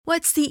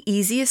What's the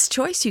easiest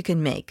choice you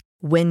can make?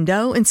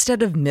 Window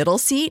instead of middle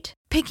seat?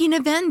 Picking a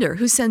vendor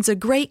who sends a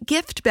great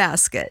gift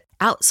basket?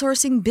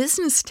 Outsourcing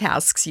business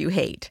tasks you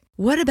hate?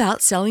 What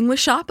about selling with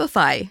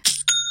Shopify?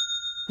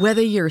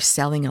 Whether you're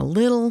selling a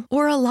little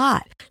or a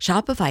lot,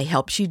 Shopify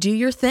helps you do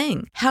your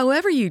thing,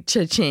 however you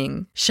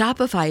cha-ching.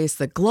 Shopify is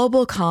the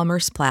global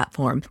commerce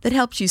platform that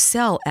helps you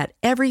sell at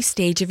every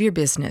stage of your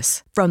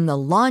business. From the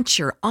launch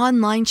your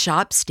online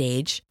shop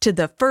stage to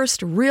the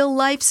first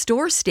real-life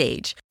store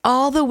stage,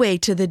 all the way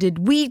to the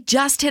did we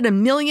just hit a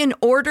million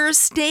orders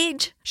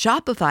stage.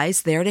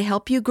 Shopify's there to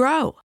help you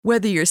grow.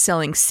 Whether you're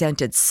selling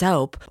scented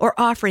soap or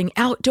offering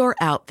outdoor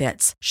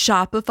outfits,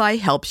 Shopify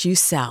helps you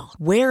sell.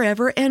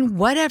 Wherever and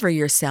whatever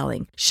you're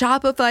selling,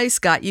 Shopify's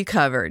got you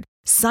covered.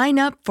 Sign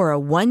up for a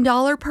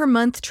 $1 per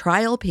month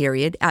trial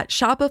period at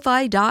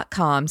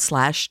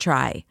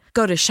shopify.com/try.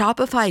 Go to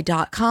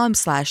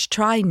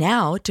shopify.com/try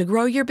now to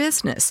grow your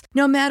business,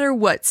 no matter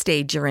what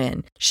stage you're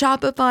in.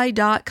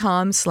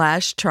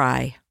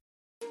 Shopify.com/try.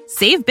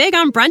 Save big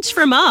on brunch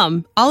for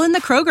mom, all in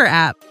the Kroger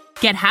app.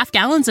 Get half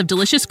gallons of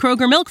delicious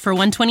Kroger milk for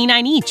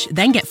 $1.29 each.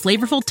 Then get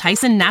flavorful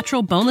Tyson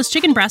natural boneless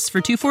chicken breasts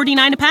for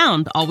 $2.49 a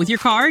pound, all with your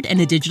card and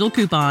a digital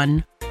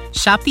coupon.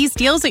 Shop these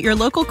deals at your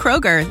local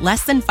Kroger,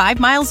 less than 5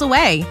 miles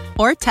away.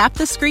 Or tap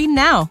the screen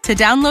now to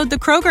download the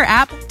Kroger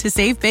app to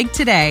save big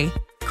today.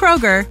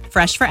 Kroger,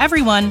 fresh for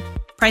everyone.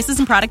 Prices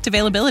and product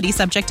availability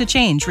subject to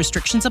change.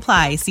 Restrictions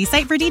apply. See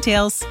site for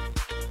details.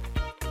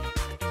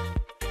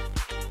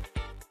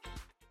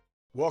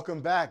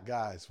 Welcome back,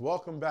 guys.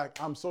 Welcome back.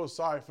 I'm so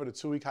sorry for the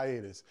 2-week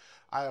hiatus.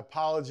 I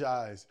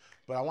apologize,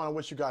 but I want to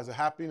wish you guys a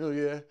happy new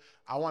year.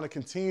 I want to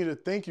continue to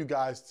thank you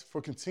guys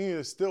for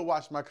continuing to still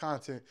watch my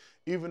content,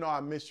 even though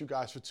I missed you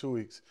guys for 2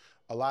 weeks.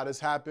 A lot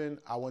has happened.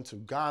 I went to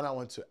Ghana, I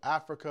went to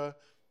Africa.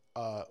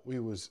 We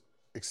was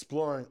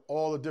exploring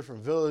all the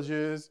different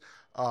villages.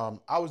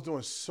 I was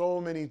doing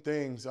so many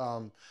things.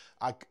 I'm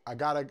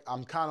kind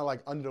of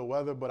like under the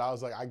weather, but I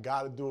was like, I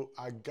gotta do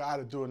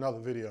another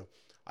video.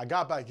 I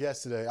got back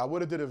yesterday. I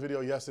would have did a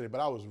video yesterday,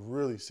 but I was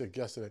really sick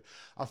yesterday.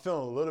 I'm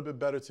feeling a little bit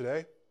better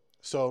today,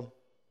 so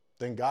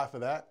thank God for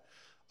that.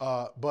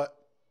 But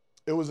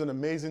it was an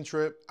amazing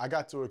trip. I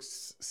got to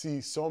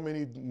see so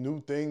many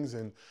new things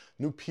and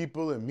new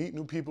people and meet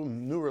new people,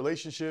 new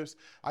relationships.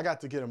 I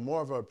got to get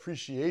more of an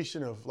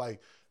appreciation of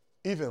like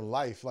even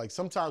life. Like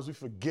sometimes we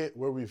forget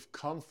where we've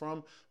come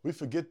from. We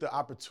forget the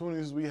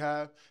opportunities we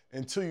have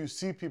until you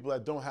see people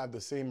that don't have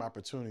the same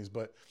opportunities.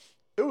 But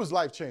it was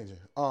life-changing.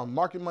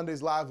 Market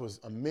Mondays Live was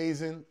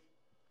amazing.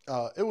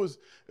 It was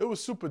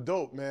super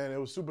dope, man. It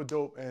was super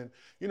dope. And,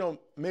 you know,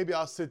 maybe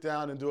I'll sit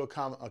down and do a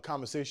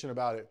conversation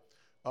about it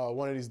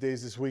one of these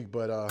days this week.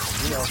 But,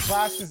 you know,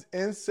 class is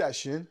in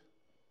session.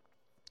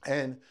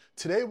 And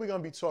today we're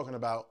going to be talking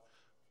about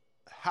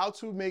how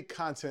to make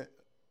content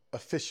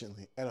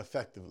efficiently and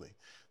effectively.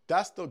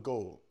 That's the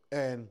goal.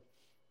 And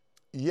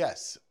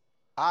yes,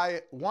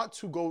 I want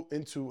to go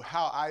into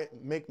how I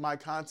make my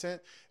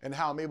content and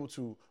how I'm able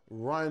to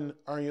run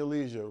Earn Your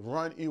Leisure,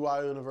 run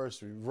EY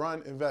University,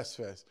 run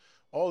InvestFest,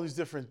 all these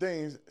different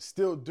things,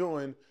 still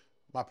doing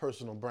my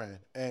personal brand.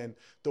 And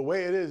the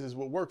way it is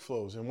with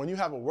workflows. And when you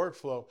have a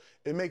workflow,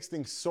 it makes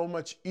things so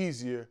much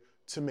easier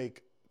to be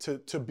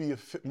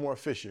more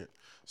efficient.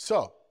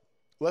 So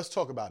let's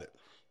talk about it.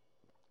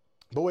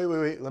 But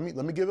wait. Let me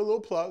give it a little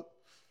plug.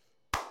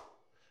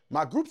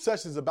 My group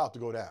session is about to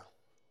go down.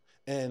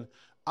 And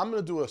I'm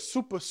going to do a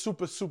super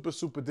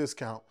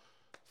discount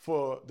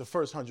for the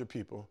first 100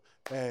 people.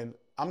 And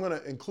I'm going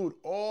to include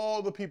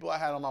all the people I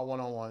had on my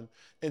one-on-one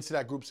into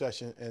that group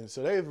session. And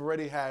so they've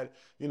already had,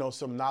 you know,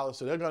 some knowledge.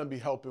 So they're going to be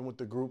helping with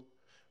the group.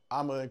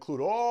 I'm going to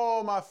include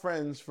all my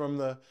friends from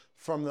the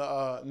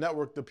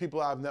network, the people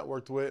I've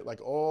networked with,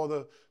 like all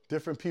the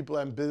different people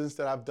in business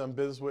that I've done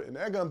business with. And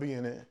they're going to be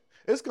in it.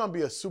 It's going to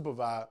be a super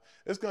vibe.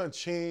 It's going to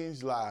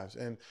change lives.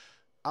 And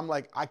I'm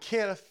like, I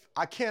can't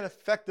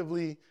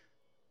effectively,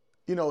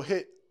 you know,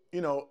 hit,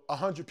 you know,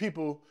 100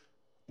 people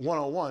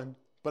one-on-one,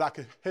 but I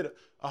could hit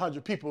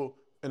 100 people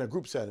in a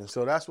group setting.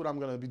 So that's what I'm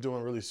going to be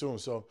doing really soon.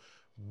 So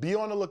be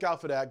on the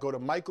lookout for that. Go to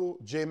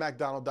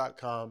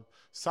michaeljmcdonald.com.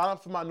 Sign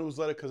up for my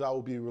newsletter because I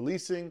will be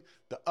releasing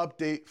the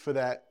update for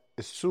that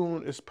as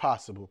soon as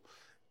possible.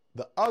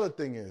 The other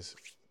thing is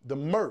the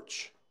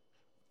merch.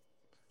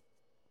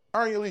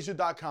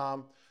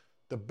 EarnYourLeisure.com.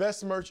 The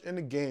best merch in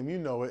the game. You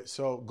know it.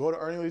 So go to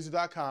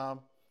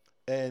EarnYourLeisure.com.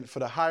 And for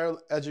the higher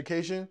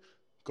education,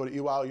 go to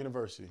EY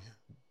University.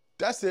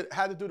 That's it.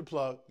 Had to do the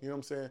plug. You know what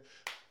I'm saying?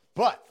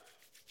 But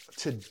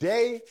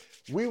today,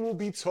 we will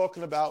be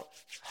talking about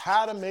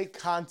how to make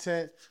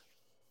content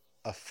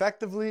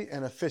effectively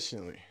and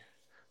efficiently.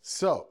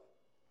 So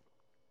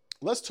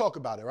let's talk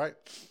about it, right?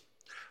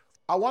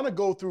 I want to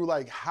go through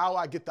like how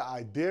I get the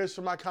ideas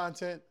for my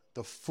content,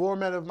 the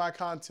format of my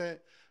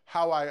content,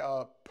 how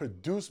I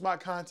produce my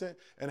content,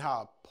 and how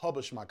I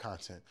publish my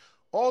content.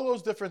 All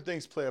those different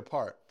things play a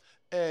part.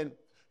 And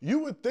you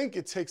would think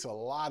it takes a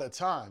lot of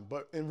time,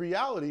 but in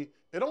reality,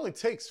 it only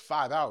takes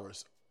 5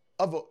 hours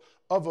of a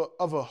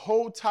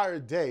whole entire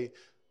day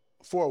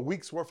for a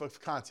week's worth of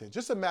content.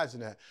 Just imagine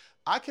that.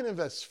 I can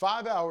invest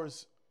 5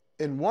 hours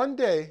in one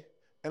day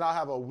and I'll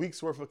have a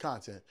week's worth of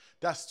content.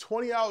 That's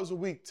 20 hours a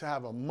week to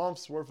have a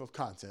month's worth of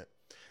content.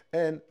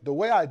 And the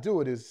way I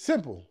do it is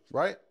simple,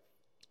 right?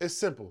 It's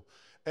simple.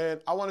 And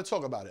I want to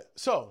talk about it.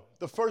 So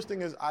the first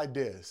thing is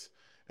ideas.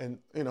 And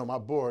my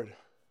board,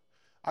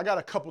 I got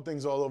a couple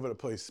things all over the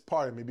place,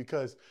 pardon me,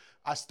 because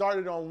I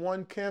started on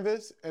one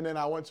canvas and then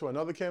I went to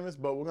another canvas,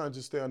 but we're going to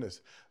just stay on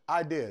this.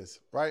 Ideas,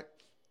 right?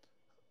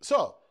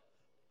 So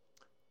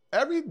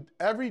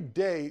every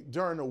day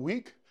during the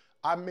week,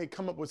 I may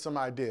come up with some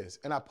ideas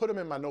and I put them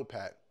in my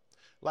notepad.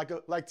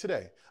 Like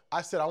today,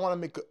 I said I want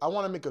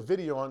to make a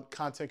video on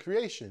content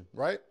creation,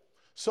 right?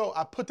 So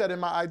I put that in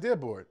my idea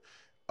board.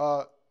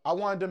 I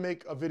wanted to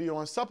make a video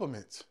on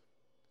supplements.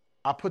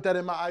 I put that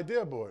in my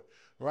idea board,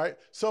 right?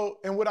 So,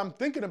 and what I'm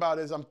thinking about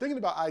is I'm thinking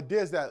about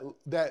ideas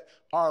that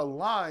are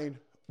aligned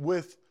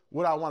with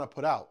what I want to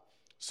put out.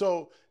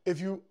 So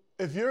if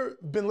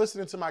you've been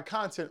listening to my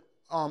content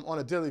on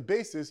a daily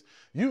basis,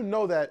 you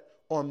know that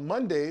on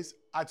Mondays,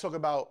 I talk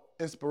about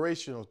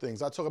inspirational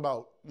things. I talk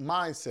about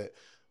mindset.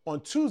 On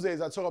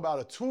Tuesdays, I talk about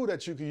a tool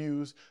that you can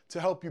use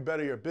to help you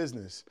better your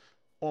business.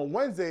 On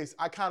Wednesdays,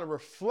 I kind of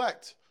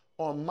reflect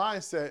on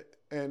mindset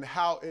and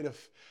how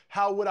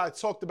what I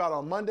talked about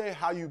on Monday,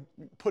 how you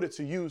put it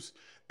to use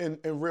in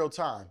real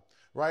time,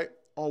 right?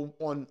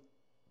 On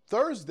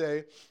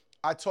Thursday,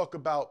 I talk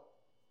about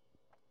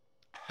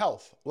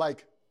health,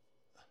 like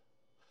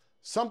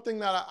something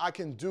that I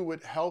can do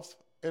with health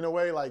in a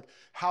way, like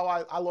how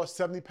I lost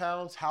 70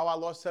 pounds, how I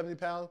lost 70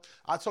 pounds.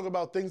 I talk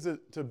about things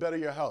to better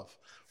your health,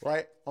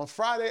 right? On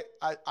Friday,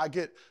 I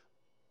get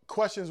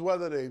questions,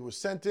 whether they were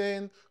sent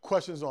in,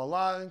 questions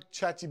online,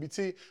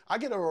 ChatGPT. I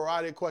get a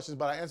variety of questions,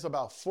 but I answer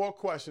about 4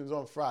 questions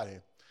on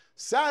Friday.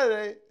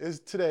 Saturday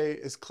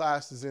is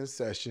class is in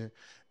session.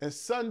 And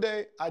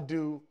Sunday, I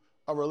do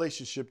a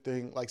relationship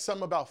thing, like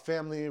something about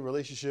family,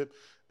 relationship,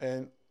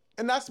 and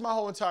that's my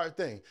whole entire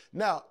thing.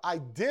 Now,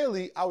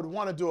 ideally, I would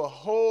want to do a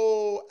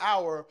whole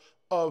hour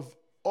of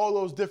all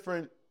those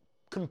different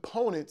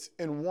components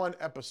in one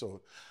episode.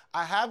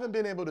 I haven't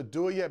been able to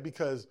do it yet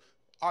because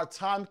our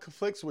time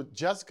conflicts with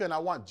Jessica, and I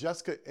want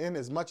Jessica in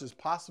as much as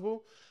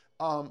possible.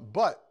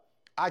 But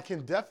I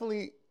can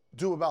definitely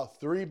do about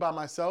 3 by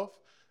myself,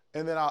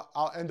 and then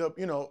I'll end up,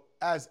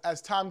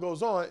 as time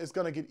goes on, it's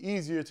going to get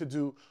easier to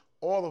do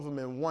all of them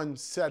in one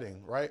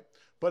setting, right?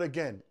 But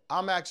again,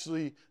 I'm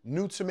actually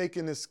new to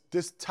making this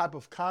type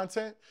of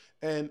content.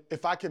 And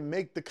if I can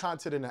make the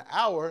content in an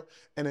hour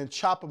and then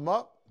chop them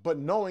up, but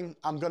knowing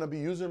I'm gonna be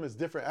using them as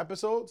different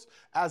episodes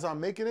as I'm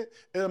making it,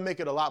 it'll make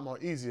it a lot more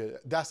easier.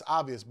 That's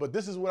obvious. But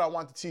this is what I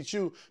want to teach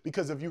you,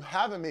 because if you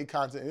haven't made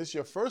content and it's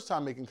your first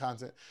time making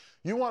content,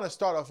 you wanna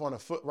start off on a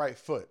right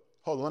foot.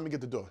 Hold on, let me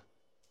get the door.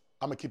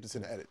 I'm gonna keep this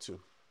in the edit too.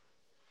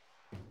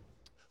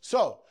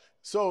 So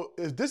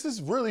if this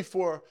is really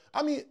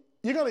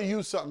you're gonna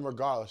use something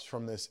regardless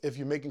from this if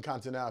you're making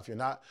content now, if you're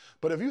not.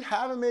 But if you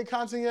haven't made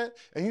content yet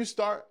and you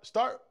start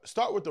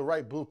with the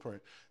right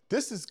blueprint.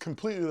 This is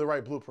completely the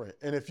right blueprint.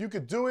 And if you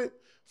could do it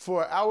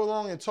for an hour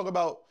long and talk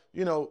about,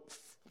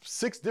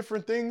 6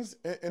 different things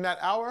in that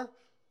hour,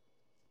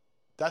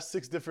 that's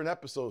 6 different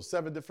episodes,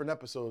 7 different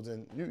episodes,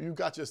 and you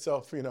got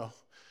yourself,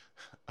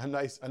 a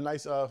nice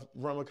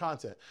run of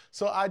content.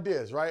 So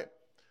ideas, right?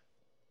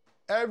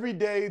 Every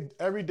day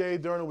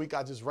during the week,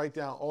 I just write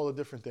down all the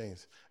different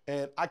things.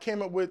 And I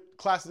came up with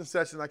classes and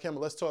sessions.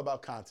 Let's talk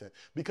about content.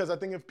 Because I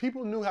think if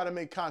people knew how to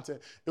make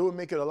content, it would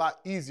make it a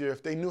lot easier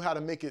if they knew how to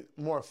make it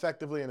more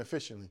effectively and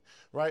efficiently,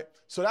 right?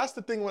 So that's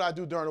the thing what I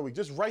do during the week.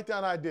 Just write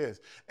down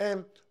ideas.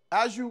 And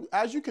as you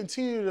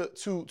continue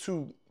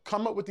to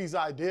come up with these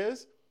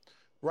ideas,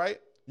 right?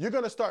 You're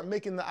gonna start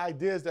making the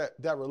ideas that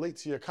relate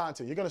to your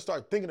content. You're gonna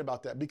start thinking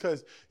about that,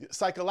 because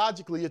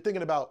psychologically, you're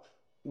thinking about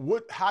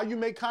how you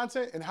make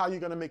content and how you're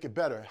gonna make it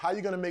better, how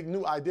you're gonna make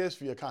new ideas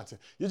for your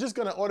content. You're just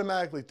gonna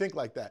automatically think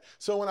like that.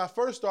 So when I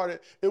first started,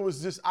 it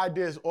was just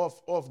ideas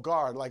off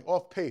guard, like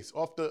off pace,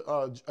 off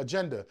the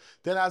agenda.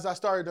 Then as I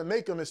started to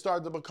make them, it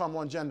started to become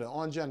on agenda.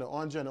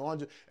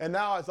 And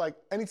now it's like,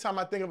 anytime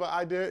I think of an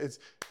idea,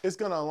 it's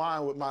gonna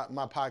align with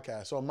my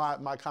podcast or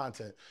my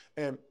content.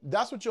 And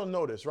that's what you'll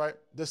notice, right?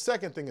 The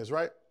second thing is,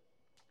 right,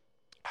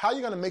 how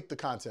you gonna make the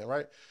content,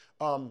 right?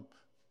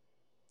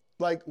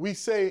 Like we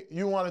say,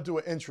 you want to do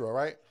an intro,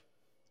 right?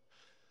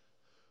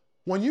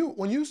 When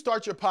you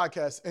start your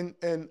podcast,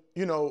 and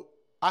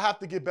I have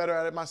to get better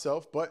at it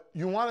myself, but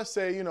you want to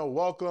say,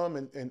 welcome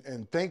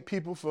and thank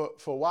people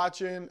for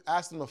watching,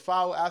 ask them to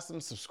follow, ask them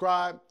to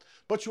subscribe.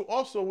 But you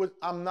also, what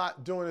I'm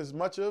not doing as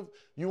much of,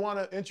 you want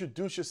to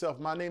introduce yourself.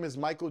 My name is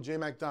Michael J.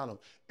 McDonald.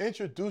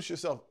 Introduce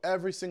yourself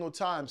every single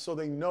time so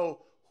they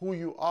know who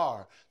you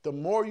are. The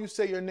more you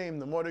say your name,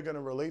 the more they're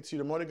gonna relate to you,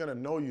 the more they're gonna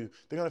know you.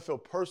 They're gonna feel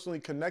personally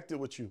connected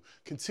with you.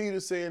 Continue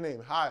to say your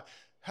name. Hi,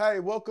 hey,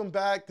 welcome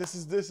back. This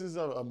is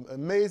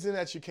amazing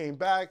that you came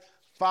back.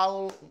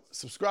 Follow,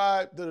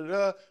 subscribe,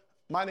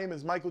 My name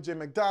is Michael J.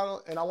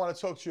 McDonald, and I wanna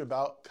talk to you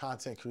about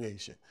content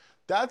creation.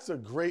 That's a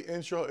great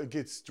intro. It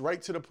gets right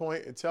to the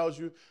point. It tells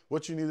you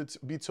what you need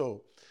to be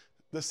told.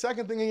 The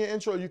second thing in your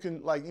intro, you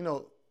can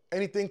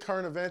anything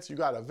current events, you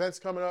got events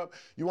coming up,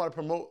 you want to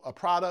promote a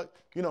product,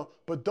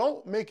 but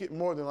don't make it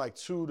more than like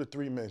 2 to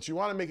 3 minutes. You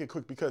want to make it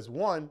quick because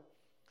one,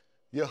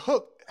 your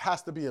hook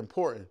has to be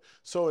important.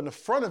 So in the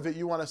front of it,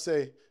 you want to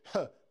say,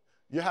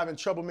 you're having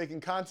trouble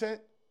making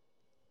content?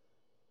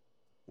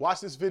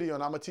 Watch this video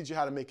and I'm gonna teach you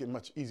how to make it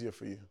much easier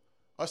for you.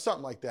 Or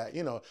something like that.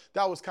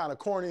 That was kind of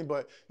corny,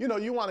 but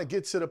you want to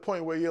get to the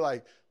point where you're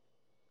like,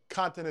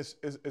 content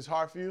is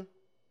hard for you?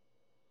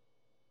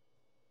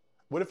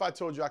 What if I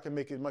told you I can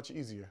make it much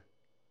easier?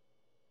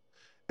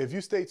 If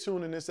you stay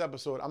tuned in this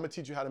episode, I'm gonna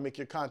teach you how to make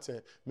your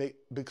content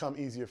become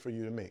easier for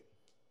you to make.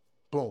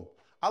 Boom.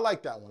 I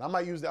like that one. I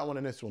might use that one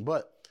in this one,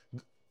 but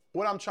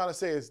what I'm trying to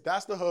say is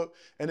that's the hook,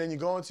 and then you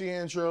go into your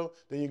intro,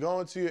 then you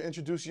go into your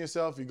introducing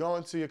yourself, you go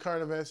into your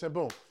current events, and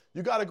boom,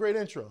 you got a great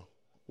intro.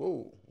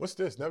 Whoa, what's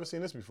this? Never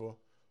seen this before.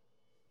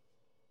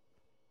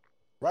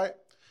 Right?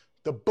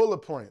 The bullet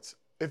points.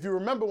 If you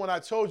remember when I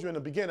told you in the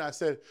beginning, I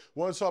said,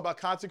 we want to talk about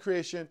content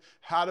creation,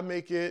 how to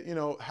make it,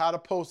 how to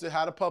post it,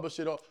 how to publish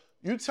it.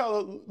 You tell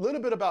a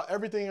little bit about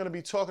everything you're going to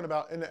be talking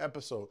about in the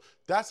episode.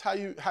 That's how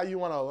you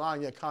want to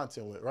align your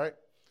content with, right?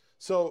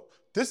 So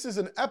this is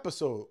an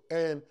episode,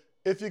 and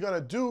if you're going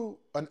to do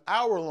an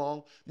hour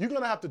long, you're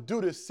going to have to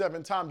do this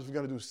 7 times if you're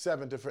going to do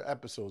 7 different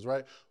episodes,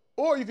 right?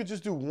 Or you could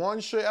just do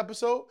one straight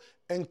episode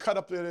and cut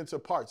up it into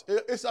parts.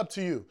 It's up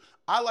to you.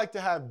 I like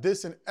to have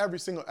this in every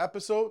single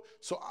episode.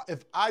 So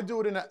if I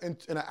do it in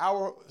an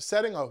hour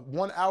setting, a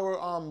 1 hour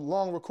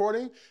long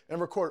recording,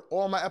 and record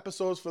all my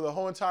episodes for the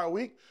whole entire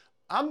week,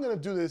 I'm gonna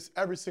do this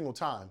every single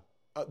time.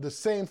 The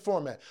same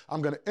format.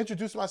 I'm gonna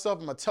introduce myself,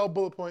 I'm gonna tell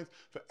bullet points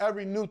for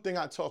every new thing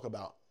I talk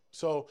about.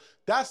 So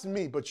that's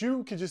me, but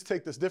you can just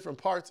take this different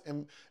parts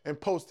and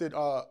post it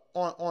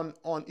on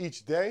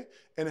each day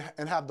and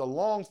have the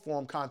long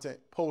form content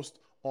post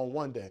on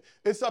one day.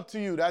 It's up to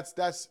you.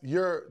 That's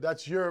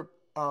your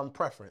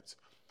preference.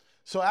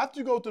 So after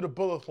you go through the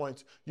bullet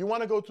points, you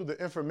want to go through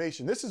the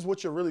information. This is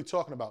what you're really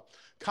talking about.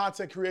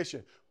 Content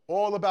creation,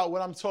 all about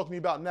what I'm talking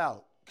about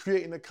now.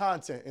 Creating the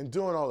content and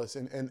doing all this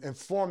and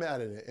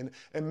formatting it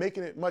and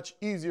making it much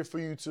easier for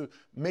you to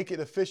make it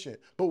efficient.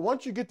 But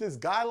once you get this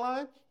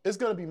guideline, it's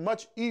going to be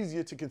much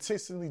easier to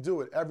consistently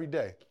do it every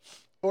day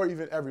or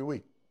even every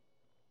week.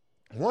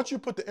 Once you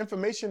put the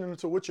information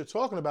into what you're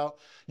talking about,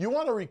 you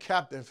want to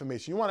recap the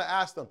information. You want to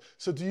ask them,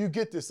 so do you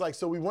get this?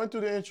 So we went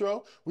through the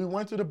intro, we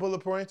went through the bullet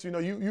points, you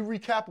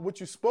recap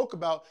what you spoke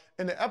about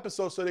in the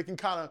episode so they can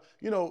kind of,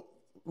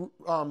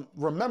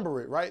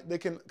 remember it, right? They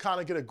can kind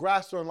of get a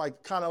grasp on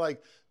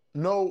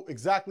know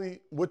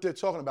exactly what they're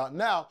talking about.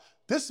 Now,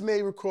 this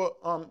may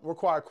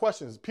require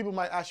questions. People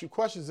might ask you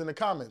questions in the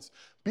comments.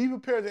 Be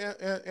prepared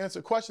to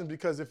answer questions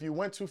because if you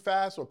went too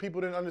fast or people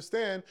didn't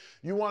understand,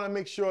 you want to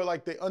make sure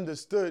they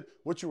understood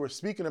what you were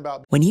speaking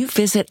about. When you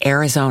visit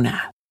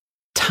Arizona,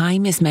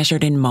 time is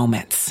measured in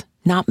moments,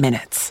 not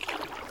minutes.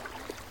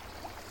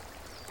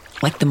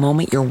 Like the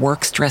moment your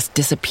work stress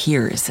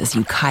disappears as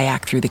you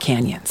kayak through the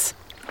canyons.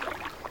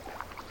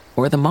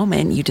 Or the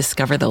moment you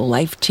discover the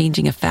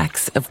life-changing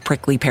effects of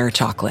prickly pear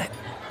chocolate.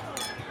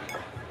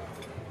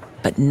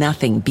 But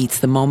nothing beats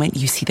the moment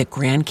you see the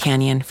Grand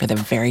Canyon for the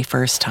very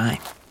first time.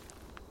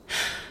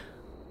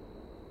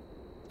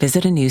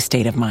 Visit a new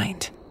state of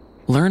mind.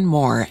 Learn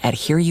more at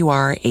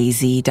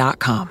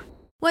hereyouareaz.com.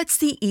 What's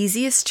the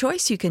easiest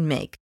choice you can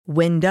make?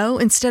 Window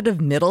instead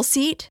of middle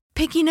seat?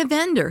 Picking a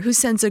vendor who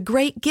sends a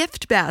great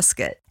gift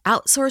basket?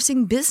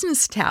 Outsourcing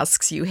business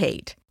tasks you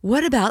hate?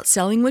 What about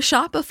selling with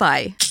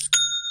Shopify?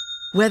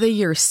 Whether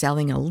you're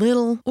selling a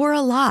little or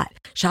a lot,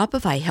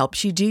 Shopify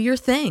helps you do your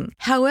thing,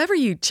 however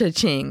you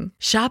cha-ching.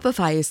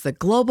 Shopify is the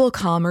global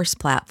commerce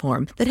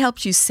platform that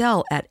helps you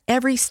sell at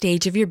every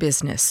stage of your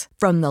business.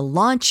 From the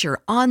launch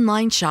your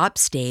online shop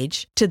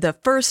stage to the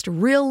first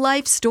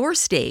real-life store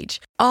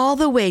stage, all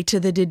the way to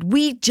the did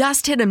we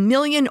just hit 1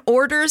 million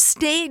orders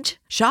stage.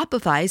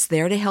 Shopify's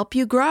there to help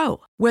you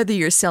grow. Whether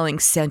you're selling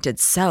scented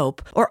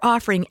soap or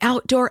offering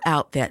outdoor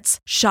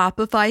outfits,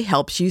 Shopify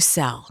helps you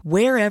sell.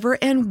 Wherever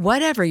and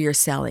whatever you're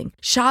selling,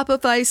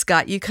 Shopify's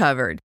got you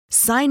covered.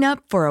 Sign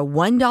up for a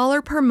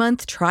 $1 per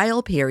month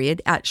trial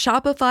period at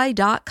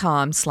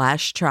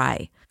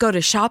shopify.com/try. Go to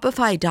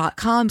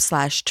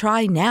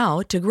shopify.com/try now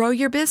to grow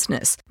your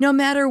business, no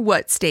matter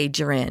what stage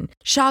you're in.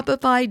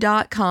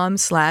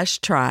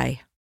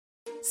 Shopify.com/try.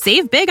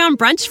 Save big on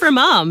brunch for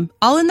mom,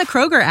 all in the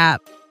Kroger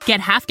app. Get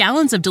half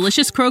gallons of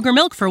delicious Kroger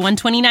milk for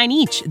 $1.29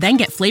 each. Then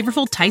get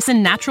flavorful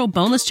Tyson natural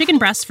boneless chicken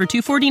breasts for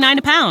 $2.49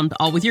 a pound,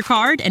 all with your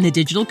card and a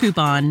digital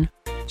coupon.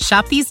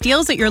 Shop these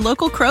deals at your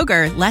local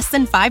Kroger, less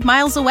than 5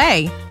 miles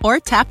away. Or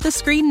tap the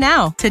screen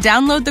now to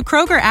download the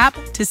Kroger app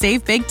to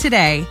save big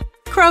today.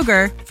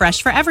 Kroger,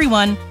 fresh for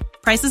everyone.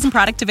 Prices and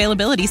product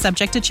availability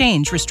subject to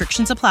change.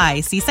 Restrictions apply.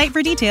 See site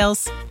for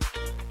details.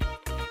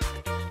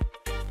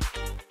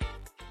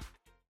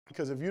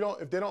 Because if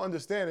they don't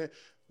understand it,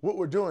 what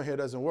we're doing here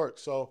doesn't work.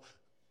 So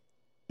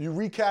you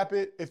recap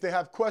it. If they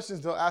have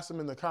questions, they'll ask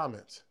them in the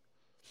comments.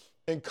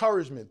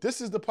 Encouragement.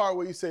 This is the part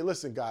where you say,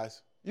 listen,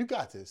 guys, you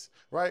got this,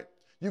 right?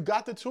 You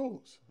got the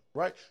tools.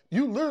 right?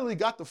 You literally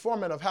got the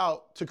format of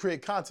how to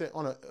create content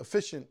on an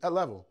efficient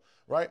level,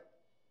 right?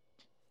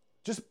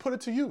 Just put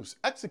it to use,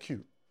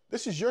 execute.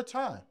 This is your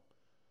time.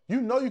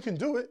 You know you can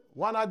do it,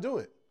 why not do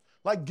it?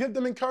 Like, give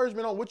them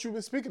encouragement on what you've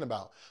been speaking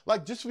about.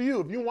 Like, just for you,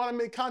 if you want to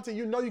make content,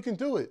 you know you can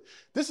do it.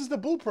 This is the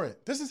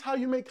blueprint. This is how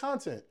you make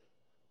content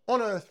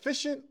on an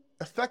efficient,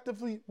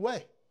 effectively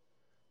way,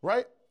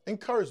 right?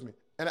 Encouragement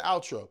and an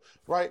outro,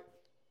 right?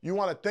 You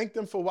want to thank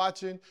them for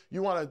watching.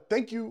 You want to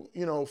thank you,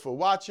 for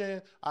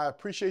watching. I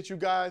appreciate you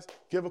guys.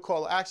 Give a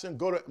call to action.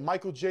 Go to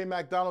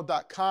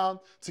michaeljmcdonald.com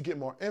to get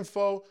more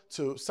info,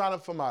 to sign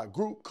up for my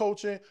group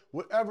coaching,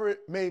 whatever it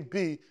may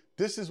be.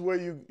 This is where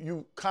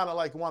you kind of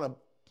like want to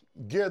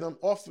gear them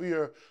off of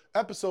your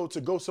episode to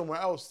go somewhere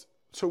else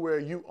to where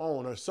you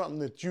own or something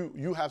that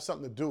you have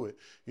something to do with,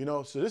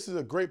 So this is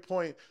a great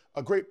point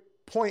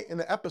in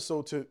the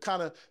episode to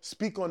kind of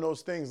speak on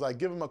those things, like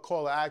give them a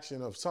call to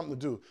action of something to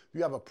do.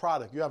 You have a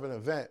product, you have an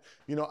event.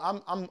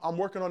 I'm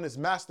working on this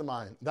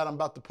mastermind that I'm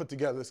about to put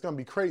together. It's going to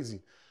be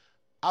crazy.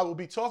 I will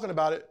be talking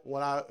about it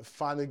when I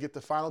finally get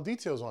the final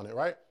details on it,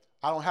 right?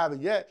 I don't have it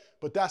yet,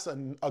 but that's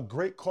a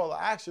great call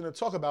to action to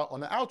talk about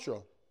on the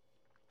outro.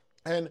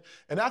 And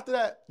after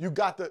that, you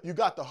got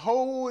the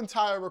whole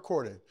entire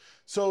recording.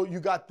 So you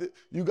got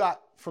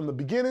from the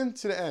beginning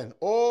to the end,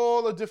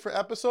 all the different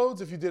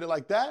episodes if you did it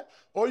like that,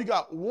 or you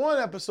got one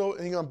episode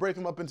and you're gonna break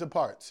them up into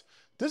parts.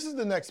 This is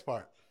the next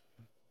part.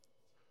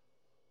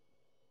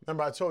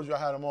 Remember I told you I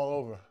had them all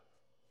over.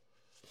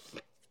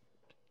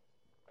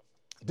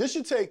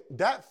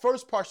 That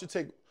first part should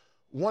take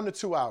 1 to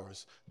 2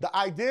 hours. The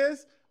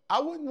ideas, I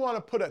wouldn't want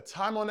to put a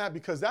time on that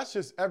because that's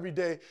just every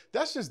day.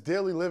 That's just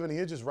daily living and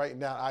you're just writing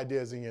down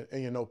ideas in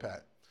your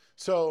notepad.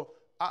 So,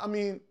 I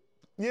mean,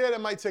 yeah, that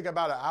might take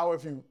about an hour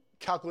if you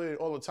calculate it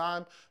all the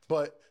time,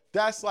 but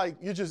that's like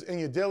you're just in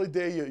your daily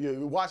day,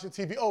 you're watching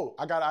TV. Oh,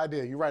 I got an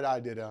idea. You write an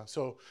idea down.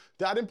 So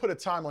I didn't put a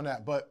time on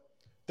that, but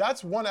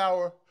that's 1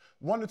 hour,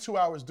 1 to 2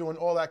 hours doing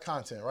all that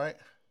content, right?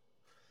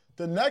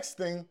 The next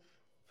thing,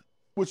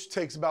 which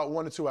takes about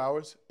 1 to 2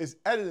 hours, is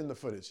editing the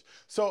footage.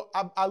 So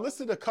I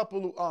listed a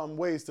couple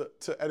ways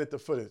to edit the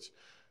footage,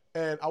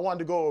 and I wanted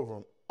to go over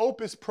them.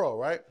 Opus Pro,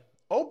 right?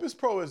 Opus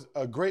Pro is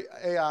a great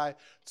AI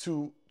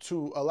to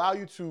allow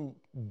you to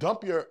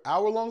dump your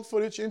hour-long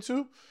footage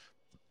into,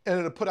 and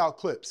it'll put out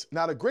clips.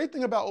 Now, the great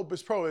thing about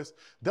Opus Pro is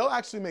they'll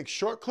actually make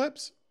short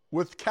clips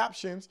with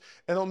captions,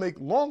 and they'll make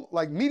long,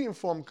 like medium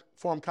form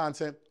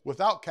content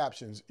without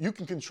captions. You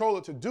can control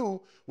it to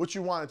do what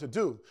you want it to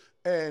do.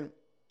 And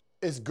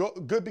it's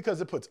good because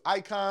it puts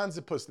icons,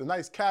 it puts the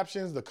nice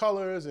captions, the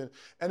colors, and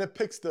it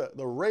picks the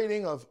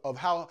rating of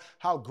how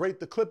great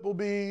the clip will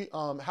be,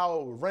 how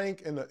it will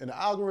rank in the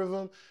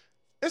algorithm.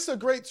 It's a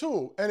great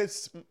tool, and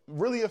it's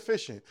really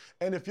efficient.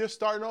 And if you're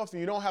starting off and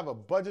you don't have a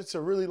budget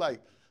to really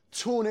like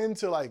tune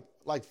into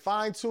like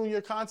fine tune your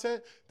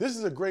content, this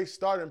is a great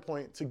starting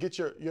point to get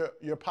your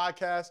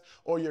podcast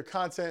or your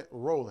content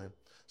rolling.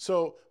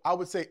 So I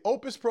would say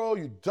Opus Pro,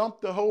 you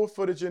dump the whole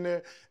footage in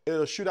there.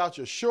 It'll shoot out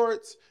your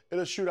shorts.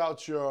 It'll shoot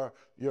out your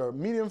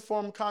medium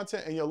form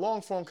content, and your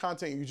long form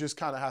content. You just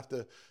kind of have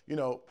to,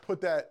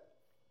 put that.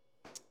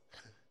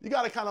 You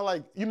got to kind of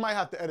like, you might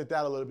have to edit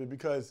that a little bit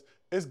because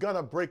it's going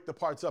to break the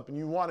parts up, and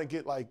you want to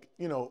get like,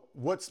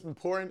 what's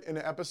important in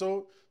the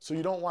episode. So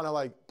you don't want to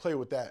like play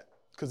with that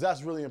because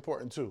that's really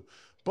important too.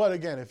 But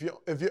again, if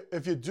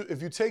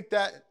you take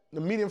that, the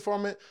medium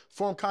form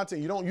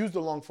content, you don't use the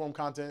long form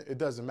content, it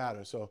doesn't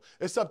matter. So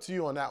it's up to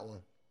you on that one.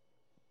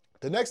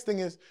 The next thing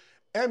is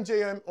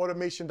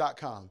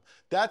mjmautomation.com.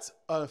 That's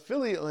an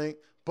affiliate link,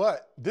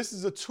 but this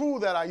is a tool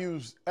that I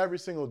use every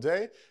single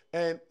day,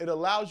 and it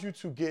allows you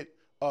to get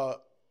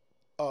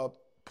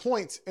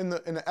points in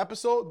the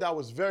episode that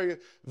was very,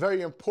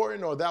 very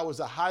important, or that was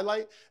a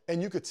highlight,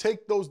 and you could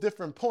take those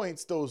different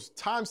points, those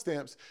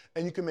timestamps,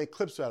 and you can make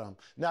clips out of them.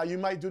 Now, you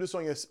might do this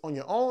on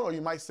your own, or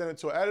you might send it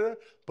to an editor,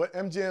 but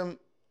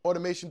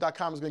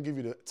mjmautomation.com is going to give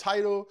you the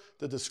title,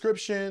 the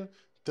description,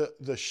 the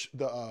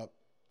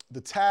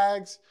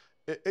tags.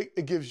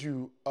 It gives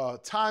you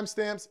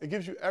timestamps. It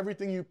gives you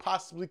everything you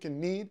possibly can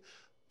need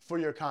for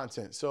your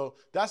content. So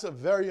that's a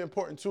very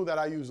important tool that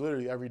I use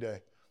literally every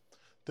day.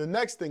 The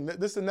next thing, this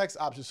is the next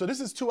option. So this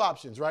is 2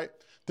 options, right?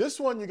 This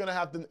one, you're gonna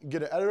have to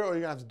get an editor, or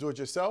you're gonna have to do it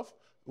yourself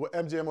with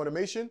MJM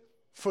Automation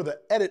for the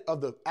edit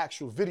of the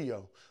actual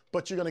video.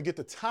 But you're gonna get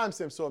the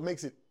timestamp, so it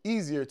makes it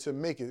easier to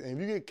make it.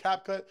 And if you get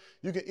CapCut,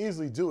 you can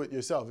easily do it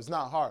yourself. It's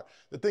not hard.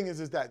 The thing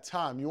is that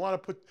time. You wanna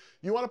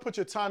put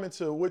your time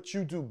into what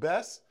you do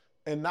best,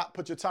 and not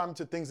put your time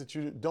into things that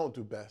you don't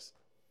do best,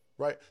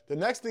 right? The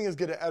next thing is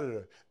get an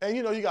editor. And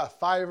you got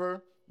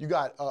Fiverr, you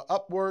got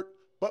Upwork,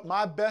 but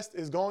my best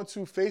is going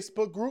to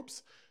Facebook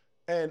groups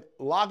and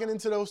logging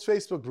into those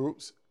Facebook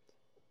groups.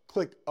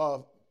 Click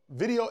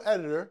video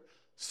editor,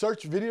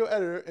 search video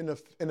editor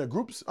in the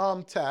groups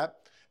tab,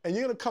 and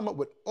you're gonna come up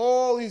with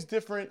all these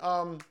different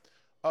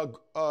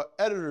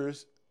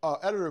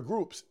editor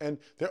groups, and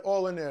they're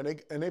all in there,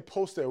 and they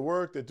post their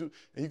work. And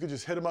you can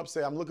just hit them up,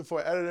 say, I'm looking for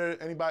an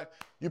editor. Anybody,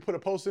 you put a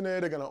post in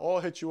there, they're gonna all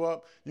hit you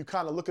up. You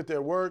kind of look at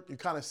their work, you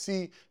kind of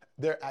see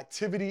their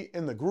activity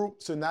in the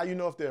group. So now you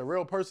know if they're a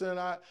real person or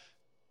not.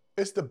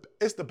 It's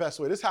the best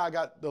way. This is how I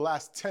got the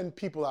last 10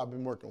 people I've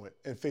been working with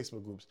in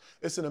Facebook groups.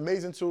 It's an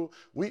amazing tool.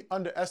 We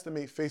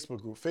underestimate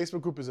Facebook group.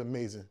 Facebook group is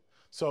amazing.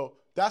 So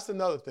that's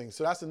another thing.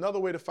 So that's another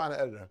way to find an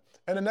editor.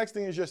 And the next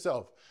thing is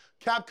yourself.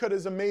 CapCut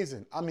is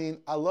amazing. I mean,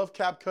 I love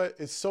CapCut.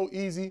 It's so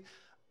easy.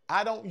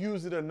 I don't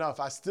use it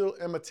enough. I still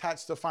am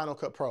attached to Final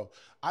Cut Pro.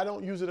 I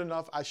don't use it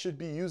enough. I should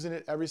be using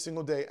it every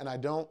single day, and I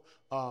don't.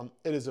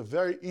 It is a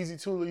very easy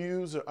tool to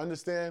use or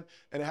understand,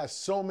 and it has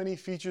so many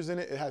features in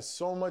it. It has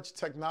so much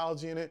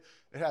technology in it.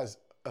 It has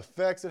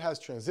effects, it has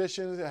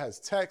transitions, it has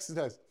text, it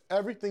has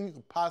everything you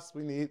could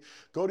possibly need.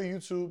 Go to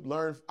YouTube,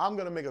 learn. I'm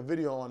gonna make a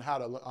video on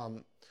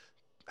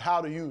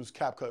how to use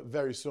CapCut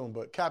very soon,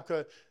 but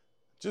CapCut,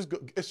 just go,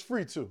 it's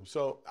free too.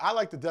 So I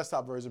like the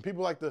desktop version.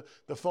 People like the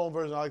phone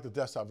version, I like the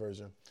desktop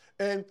version.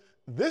 And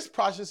this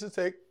process will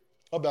take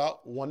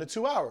about 1 to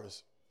 2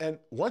 hours. And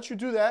once you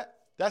do that,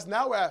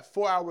 now we're at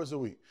 4 hours a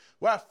week.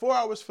 We're at 4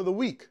 hours for the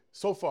week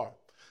so far.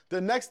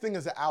 The next thing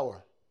is an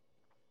hour.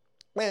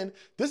 And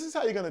this is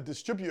how you're gonna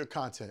distribute your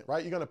content,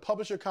 right? You're gonna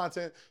publish your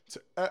content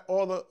to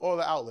all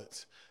the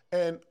outlets.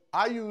 And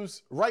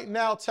right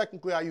now,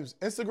 technically, I use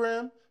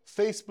Instagram,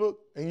 Facebook,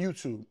 and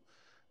YouTube.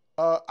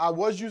 I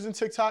was using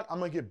TikTok. I'm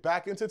gonna get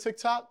back into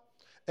TikTok,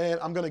 and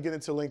I'm gonna get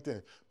into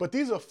LinkedIn. But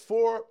these are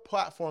 4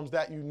 platforms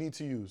that you need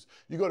to use.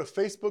 You go to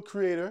Facebook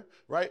Creator,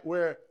 right,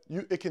 where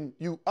you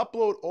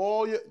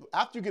upload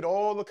after you get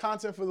all the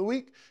content for the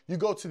week,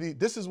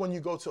 this is when you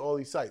go to all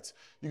these sites.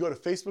 You go to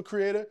Facebook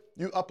Creator,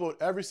 you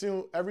upload every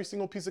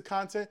single piece of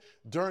content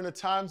during the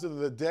times of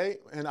the day,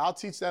 and I'll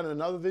teach that in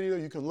another video.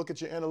 You can look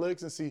at your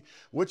analytics and see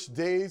which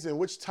days and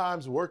which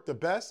times work the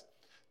best.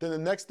 Then the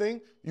next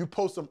thing, you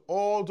post them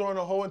all during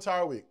the whole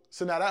entire week.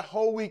 So now that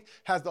whole week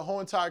has the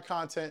whole entire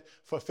content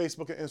for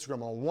Facebook and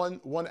Instagram on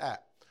one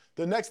app.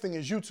 The next thing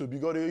is YouTube. You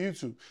go to your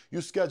YouTube.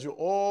 You schedule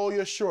all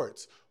your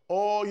shorts,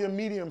 all your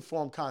medium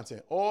form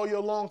content, all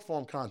your long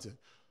form content.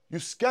 You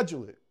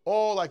schedule it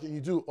all, like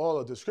you do all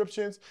the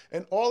descriptions,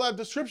 and all that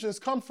descriptions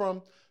come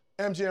from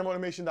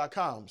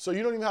mjmautomation.com. So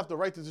you don't even have to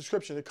write the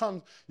description.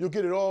 You'll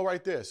get it all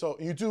right there. So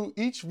you do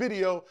each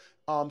video.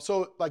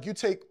 So like you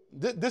take,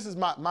 this is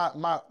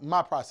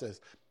my process.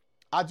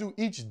 I do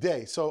each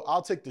day. So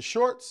I'll take the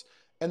shorts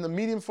and the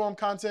medium form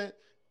content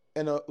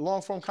and the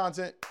long form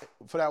content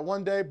for that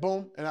one day,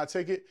 boom, and I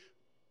take it,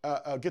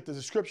 get the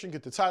description,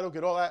 get the title,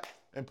 get all that,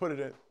 and put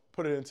it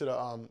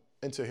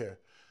into here.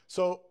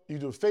 So you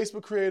do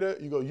Facebook Creator,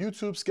 you go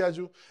YouTube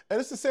Schedule, and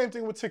it's the same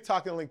thing with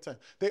TikTok and LinkedIn.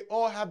 They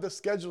all have the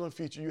scheduling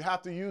feature. You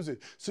have to use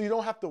it. So you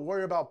don't have to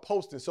worry about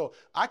posting. So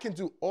I can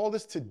do all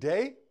this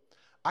today.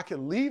 I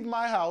can leave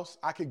my house.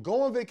 I could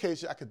go on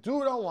vacation. I could do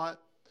what I want,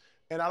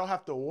 and I don't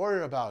have to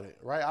worry about it,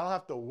 right? I don't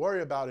have to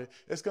worry about it.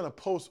 It's gonna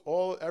post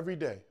every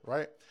day,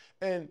 right?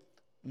 And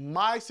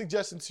my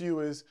suggestion to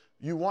you is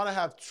you wanna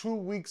have 2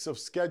 weeks of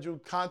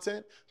scheduled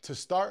content to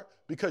start,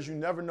 because you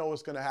never know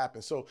what's gonna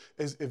happen. So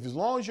as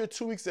long as you're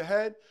 2 weeks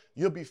ahead,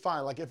 you'll be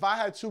fine. Like if I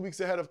had 2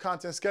 weeks ahead of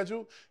content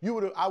scheduled,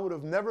 I would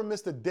have never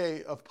missed a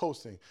day of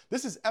posting.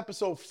 This is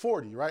episode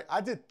 40, right? I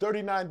did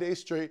 39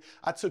 days straight.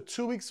 I took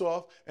 2 weeks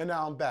off, and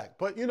now I'm back.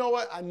 But you know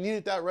what? I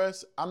needed that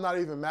rest. I'm not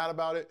even mad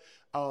about it.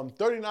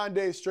 39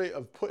 days straight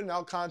of putting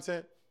out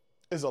content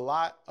is a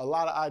lot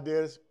of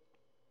ideas.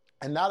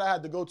 And now that I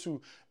had to go to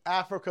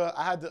Africa,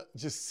 I had to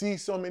just see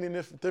so many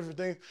different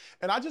things.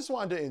 And I just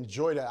wanted to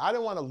enjoy that. I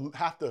didn't want to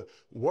have to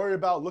worry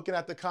about looking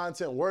at the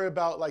content, worry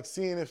about like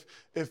seeing if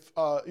being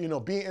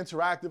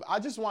interactive. I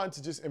just wanted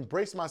to just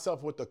embrace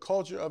myself with the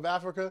culture of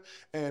Africa,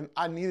 and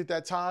I needed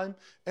that time.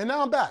 And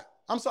now I'm back.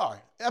 I'm sorry.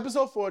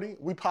 Episode 40,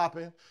 we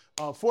popping.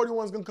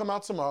 41 is gonna come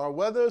out tomorrow.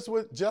 Whether it's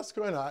with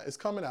Jessica or not, it's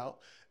coming out.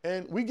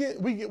 And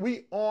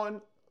we on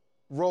a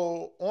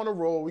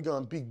roll. We're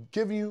gonna be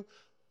giving you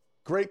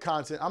great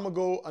content. I'm gonna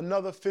go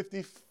another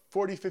 50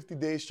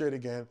 days straight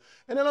again.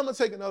 And then I'm gonna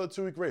take another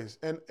 2 week race.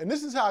 And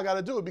this is how I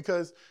gotta do it,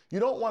 because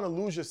you don't wanna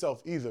lose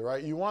yourself either,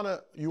 right? You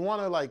wanna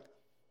like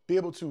be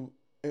able to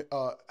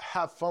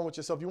have fun with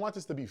yourself. You want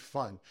this to be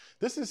fun.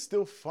 This is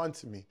still fun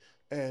to me.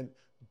 And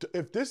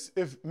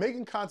if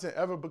making content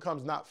ever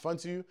becomes not fun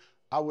to you,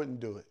 I wouldn't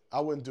do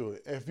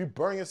it. If you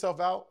burn yourself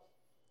out,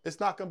 it's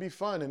not gonna be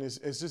fun, and it's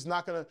just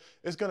not gonna,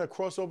 it's gonna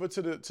cross over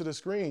to the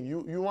screen.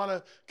 You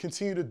wanna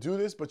continue to do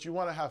this, but you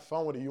wanna have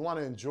fun with it. You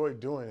wanna enjoy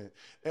doing it.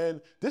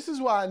 And this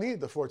is why I need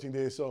the 14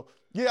 days. So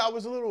yeah, I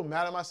was a little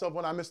mad at myself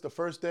when I missed the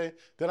first day,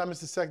 then I missed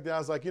the second day. I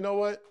was like, you know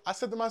what? I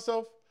said to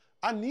myself,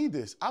 I need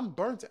this. I'm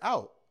burnt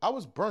out. I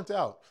was burnt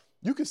out.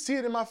 You could see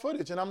it in my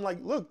footage, and I'm like,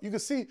 look, you can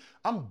see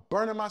I'm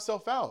burning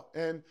myself out.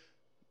 And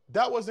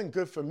that wasn't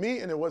good for me,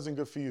 and it wasn't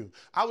good for you.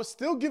 I was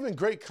still giving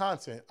great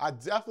content. I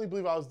definitely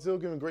believe I was still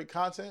giving great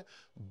content,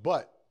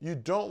 but you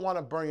don't want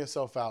to burn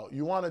yourself out.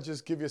 You want to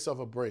just give yourself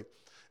a break.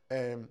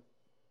 And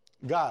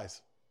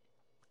guys,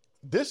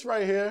 this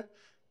right here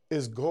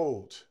is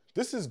gold.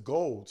 This is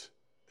gold,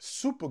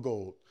 super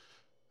gold.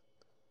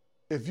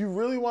 If you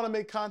really want to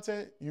make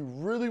content, you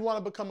really want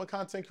to become a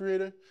content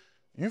creator,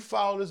 you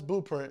follow this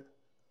blueprint,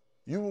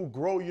 you will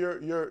grow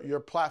your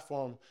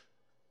platform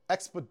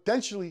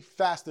exponentially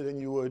faster than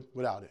you would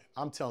without it.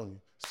 I'm telling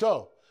you.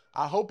 So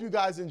I hope you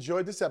guys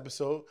enjoyed this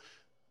episode.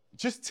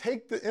 Just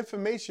take the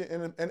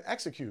information and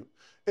execute.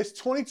 It's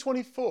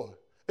 2024.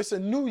 It's a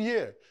new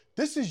year.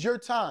 This is your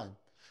time.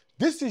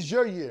 This is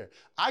your year.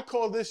 I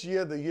call this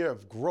year the year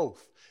of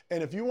growth.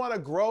 And if you want to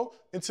grow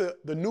into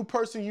the new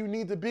person you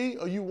need to be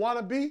or you want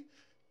to be,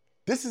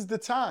 this is the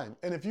time.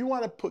 And if you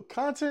want to put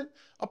content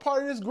a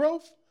part of this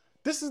growth,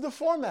 this is the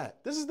format.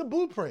 This is the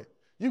blueprint.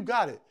 You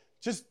got it.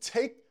 Just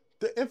take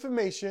the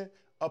information,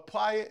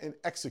 apply it, and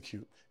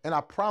execute. And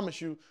I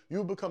promise you,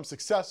 you'll become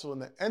successful. In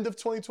the end of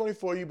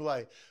 2024, you'll be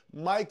like,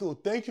 Michael,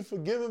 thank you for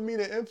giving me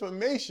the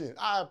information.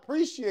 I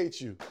appreciate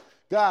you.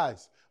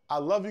 Guys, I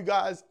love you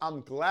guys.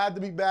 I'm glad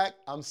to be back.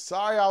 I'm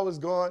sorry I was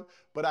gone,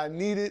 but I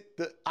needed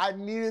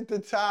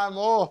the time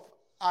off.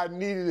 I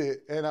needed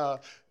it. And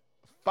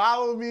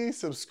follow me,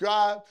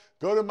 subscribe,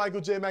 go to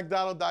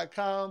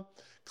michaeljmcdonald.com.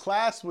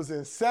 Class was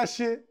in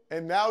session,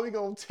 and now we're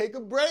going to take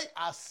a break.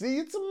 I'll see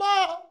you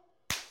tomorrow.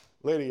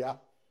 Later,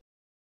 y'all.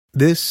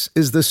 This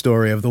is the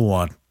story of the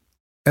one.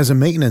 As a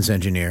maintenance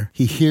engineer,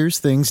 he hears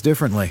things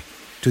differently.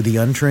 To the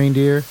untrained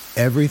ear,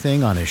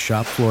 everything on his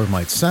shop floor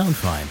might sound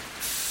fine,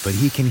 but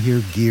he can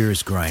hear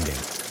gears grinding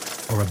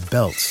or a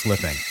belt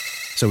slipping.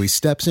 So he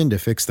steps in to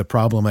fix the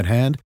problem at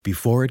hand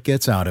before it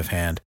gets out of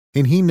hand.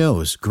 And he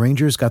knows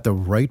Grainger's got the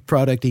right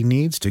product he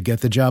needs to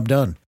get the job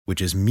done,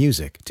 which is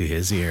music to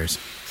his ears.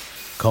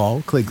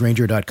 Call, click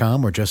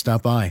Grainger.com, or just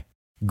stop by.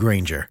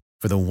 Grainger,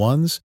 for the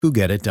ones who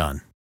get it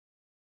done.